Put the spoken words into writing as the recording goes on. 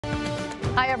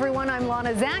Hi, everyone. I'm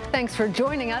Lana Zak. Thanks for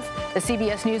joining us. The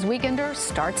CBS News Weekender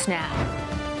starts now.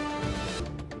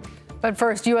 But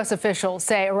first, U.S. officials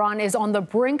say Iran is on the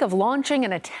brink of launching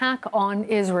an attack on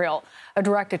Israel, a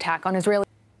direct attack on Israeli.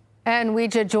 And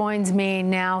Weijia joins me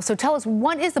now. So tell us,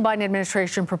 what is the Biden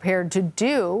administration prepared to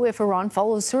do if Iran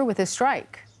follows through with this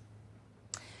strike?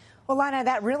 Well, Lana,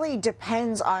 that really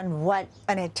depends on what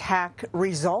an attack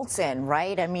results in,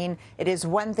 right? I mean, it is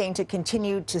one thing to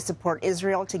continue to support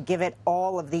Israel, to give it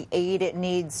all of the aid it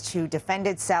needs to defend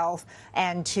itself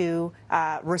and to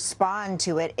respond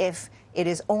to it if it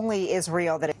is only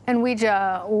Israel that. And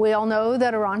Weijia, we all know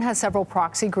that Iran has several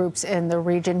proxy groups in the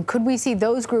region. Could we see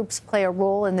those groups play a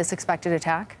role in this expected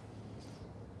attack?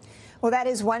 Well, that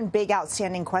is one big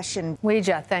outstanding question.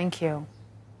 Weijia, thank you.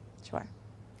 Sure.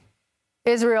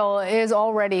 Israel is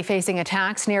already facing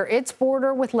attacks near its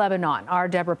border with Lebanon. Our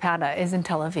Deborah Pata is in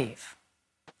Tel Aviv.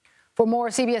 For more,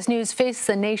 CBS News Face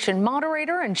the Nation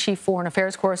moderator and chief foreign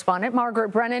affairs correspondent Margaret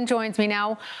Brennan joins me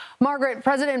now. Margaret,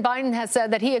 President Biden has said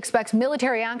that he expects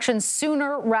military action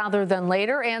sooner rather than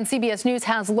later, and CBS News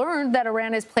has learned that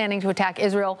Iran is planning to attack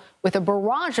Israel with a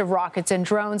barrage of rockets and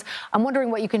drones. I'm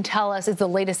wondering what you can tell us is the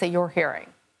latest that you're hearing.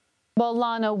 Well,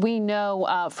 Lana, we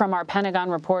know from our Pentagon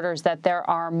reporters that there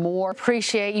are more.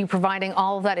 Appreciate you providing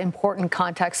all of that important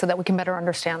context so that we can better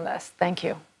understand this. Thank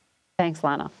you. Thanks,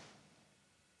 Lana.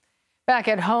 Back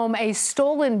at home, a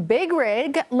stolen big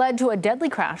rig led to a deadly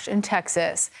crash in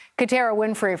Texas. Katara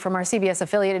Winfrey from our CBS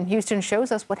affiliate in Houston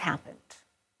shows us what happened.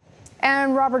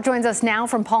 And Robert joins us now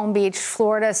from Palm Beach,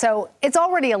 Florida. So it's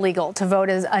already illegal to vote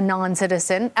as a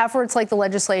non-citizen. Efforts like the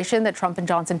legislation that Trump and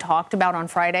Johnson talked about on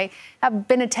Friday have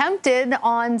been attempted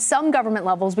on some government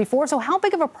levels before. So how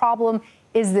big of a problem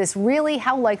is this really?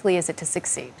 How likely is it to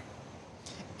succeed?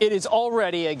 It is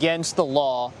already against the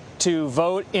law to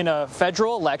vote in a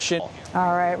federal election.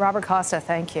 All right, Robert Costa,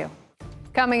 thank you.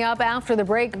 Coming up after the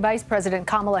break, Vice President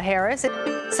Kamala Harris.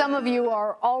 Some of you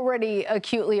are already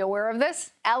acutely aware of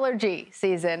this. Allergy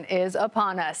season is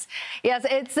upon us. Yes,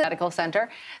 it's the medical center.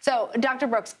 So, Dr.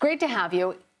 Brooks, great to have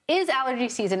you. Is allergy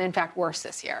season, in fact, worse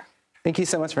this year? Thank you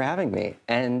so much for having me.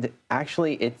 And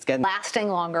actually, it's getting lasting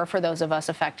longer for those of us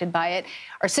affected by it.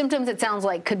 Our symptoms, it sounds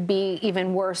like, could be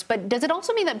even worse. But does it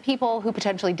also mean that people who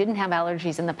potentially didn't have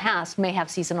allergies in the past may have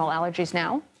seasonal allergies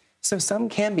now? So some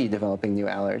can be developing new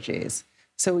allergies.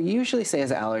 So we usually say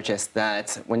as allergists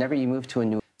that whenever you move to a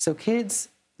new, so kids,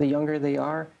 the younger they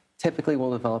are, typically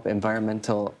will develop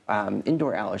environmental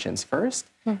indoor allergens first.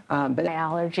 But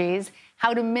allergies,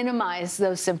 how to minimize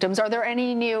those symptoms. Are there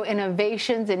any new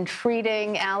innovations in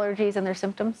treating allergies and their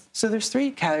symptoms? So there's three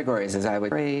categories, as I would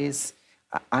phrase,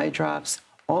 eye drops,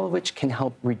 all of which can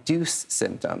help reduce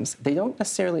symptoms. They don't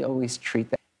necessarily always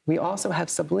treat them. We also have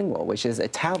sublingual, which is a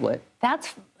tablet.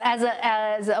 That's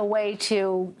as a way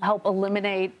to help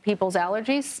eliminate people's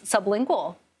allergies,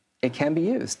 sublingual. It can be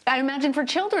used. I imagine for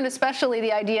children, especially,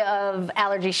 the idea of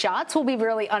allergy shots will be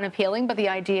really unappealing, but the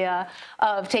idea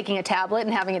of taking a tablet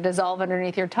and having it dissolve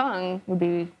underneath your tongue would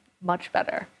be much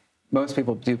better. Most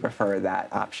people do prefer that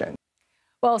option.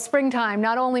 Well, springtime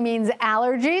not only means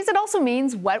allergies, it also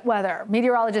means wet weather.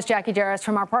 Meteorologist Jacqui Jears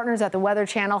from our partners at the Weather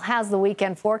Channel has the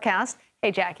weekend forecast.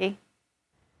 Hey, Jacqui.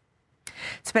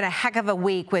 It's been a heck of a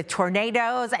week with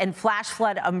tornadoes and flash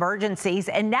flood emergencies.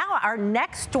 And now our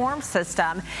next storm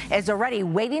system is already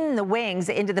waiting in the wings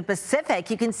into the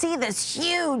Pacific. You can see this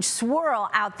huge swirl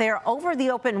out there over the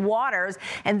open waters.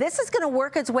 And this is going to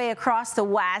work its way across the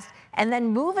west and then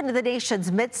move into the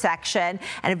nation's midsection.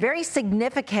 And a very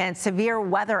significant severe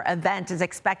weather event is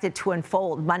expected to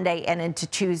unfold Monday and into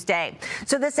Tuesday.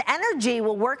 So this energy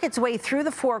will work its way through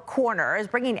the four corners,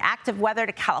 bringing active weather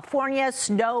to California,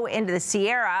 snow into the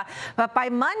Sierra. But by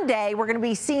Monday, we're going to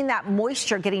be seeing that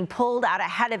moisture getting pulled out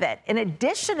ahead of it. In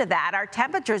addition to that, our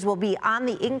temperatures will be on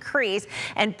the increase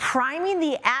and priming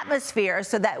the atmosphere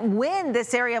so that when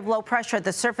this area of low pressure at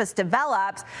the surface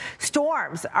develops,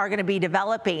 storms are going to be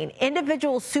developing.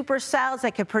 Individual supercells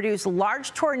that could produce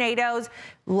large tornadoes,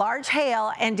 large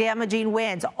hail, and damaging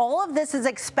winds. All of this is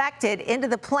expected into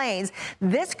the plains.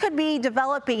 This could be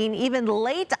developing even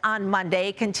late on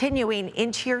Monday, continuing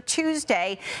into your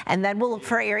Tuesday, and then we'll look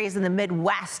for areas in the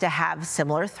Midwest to have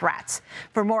similar threats.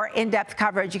 For more in-depth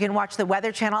coverage, you can watch the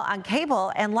Weather Channel on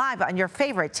cable and live on your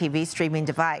favorite TV streaming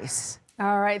device.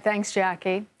 All right, thanks,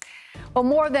 Jacqui. Well,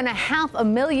 more than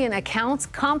 500,000 accounts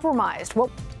compromised.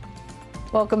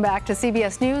 Welcome back to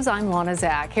CBS News. I'm Lana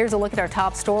Zak. Here's a look at our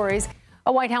top stories.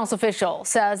 A White House official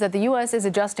says that the U.S. is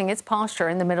adjusting its posture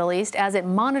in the Middle East as it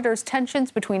monitors tensions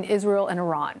between Israel and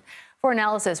Iran. For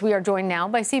analysis, we are joined now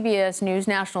by CBS News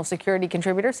national security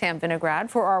contributor Sam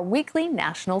Vinograd for our weekly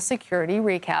national security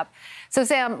recap. So,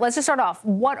 Sam, let's just start off.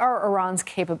 What are Iran's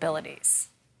capabilities?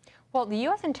 Well, the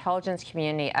U.S. intelligence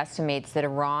community estimates that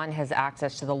Iran has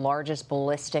access to the largest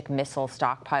ballistic missile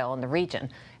stockpile in the region.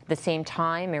 At the same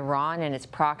time, Iran and its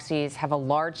proxies have a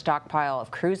large stockpile of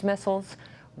cruise missiles,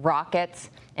 rockets,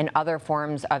 and other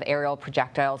forms of aerial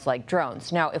projectiles like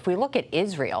drones. Now, if we look at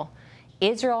Israel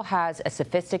has a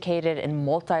sophisticated and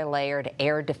multi-layered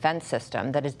air defense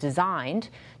system that is designed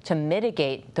to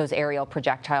mitigate those aerial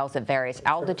projectiles at various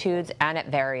altitudes and at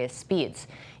various speeds.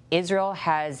 Israel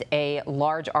has a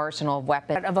large arsenal of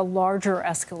weapons. Of a larger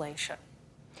escalation.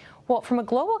 Well, from a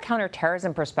global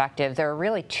counterterrorism perspective, there are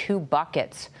really two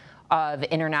buckets of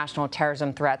international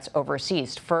terrorism threats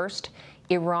overseas. First,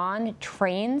 Iran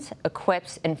trains,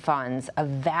 equips, and funds a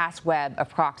vast web of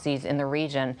proxies in the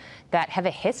region that have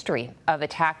a history of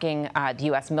attacking the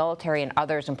U.S. military and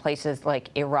others in places like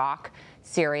Iraq,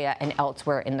 Syria, and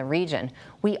elsewhere in the region.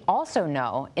 We also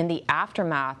know in the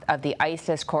aftermath of the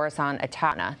ISIS Khorasan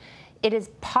attack, it is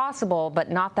possible, but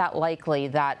not that likely,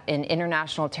 that an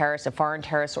international terrorist, a foreign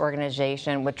terrorist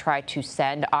organization would try to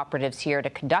send operatives here to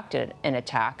conduct an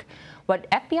attack. What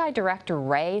FBI Director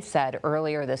Wray said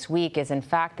earlier this week is, in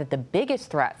fact, that the biggest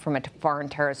threat from a foreign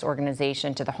terrorist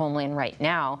organization to the homeland right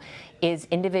now is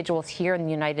individuals here in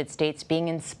the United States being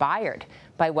inspired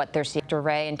by what they're seeing. Dr.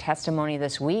 Wray, in testimony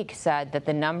this week, said that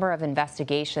the number of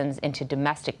investigations into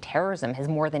domestic terrorism has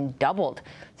more than doubled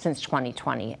since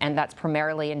 2020, and that's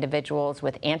primarily individuals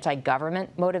with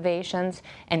anti-government motivations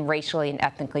and racially and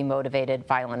ethnically motivated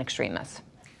violent extremists.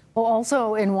 Well,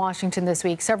 also in Washington this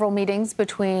week, several meetings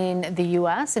between the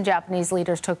U.S. and Japanese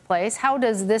leaders took place. How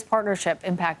does this partnership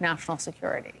impact national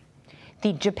security?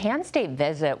 The Japan state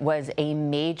visit was a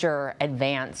major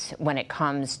advance when it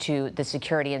comes to the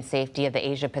security and safety of the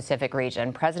Asia-Pacific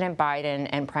region. President Biden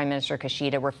and Prime Minister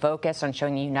Kishida were focused on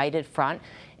showing a united front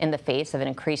in the face of an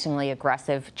increasingly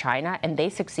aggressive China, and they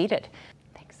succeeded.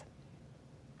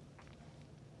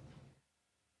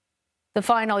 The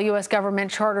final U.S.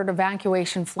 government chartered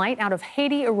evacuation flight out of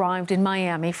Haiti arrived in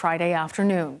Miami Friday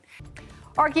afternoon.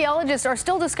 Archaeologists are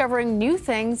still discovering new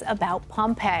things about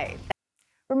Pompeii.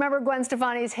 Remember Gwen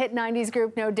Stefani's hit 90s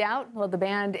group, No Doubt? Well, the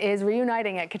band is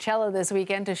reuniting at Coachella this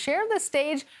weekend to share the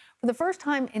stage for the first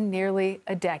time in nearly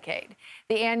a decade.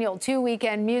 The annual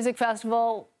two-weekend music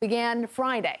festival began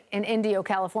Friday in Indio,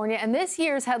 California, and this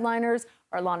year's headliners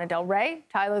are Lana Del Rey,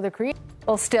 Tyler, the Creator.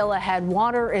 Well, still ahead,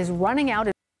 water is running out.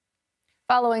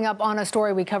 Following up on a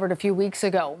story we covered a few weeks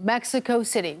ago, Mexico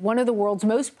City, one of the world's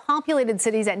most populated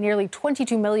cities at nearly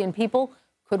 22 million people,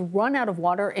 could run out of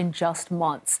water in just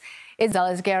months.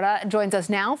 Isabel Guerra joins us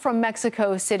now from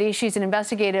Mexico City. She's an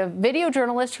investigative video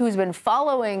journalist who's been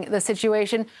following the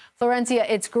situation. Florencia,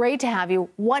 it's great to have you.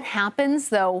 What happens,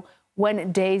 though,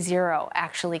 when day zero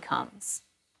actually comes?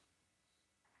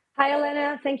 Hi,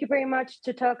 Elena. Thank you very much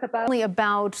to talk about. Only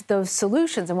about those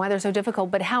solutions and why they're so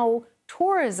difficult, but how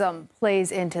tourism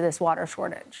plays into this water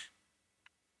shortage.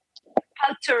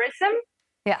 How tourism?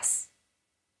 Yes.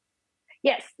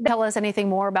 Yes. Tell us anything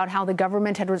more about how the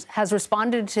government has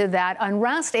responded to that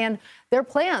unrest and their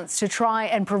plans to try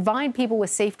and provide people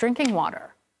with safe drinking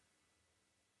water.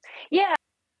 Yeah.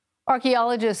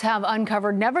 Archaeologists have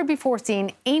uncovered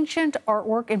never-before-seen ancient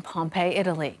artwork in Pompeii,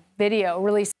 Italy. Video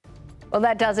released. Well,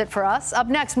 that does it for us. Up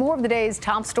next, more of the day's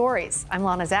top stories. I'm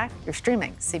Lana Zak. You're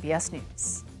streaming CBS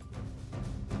News.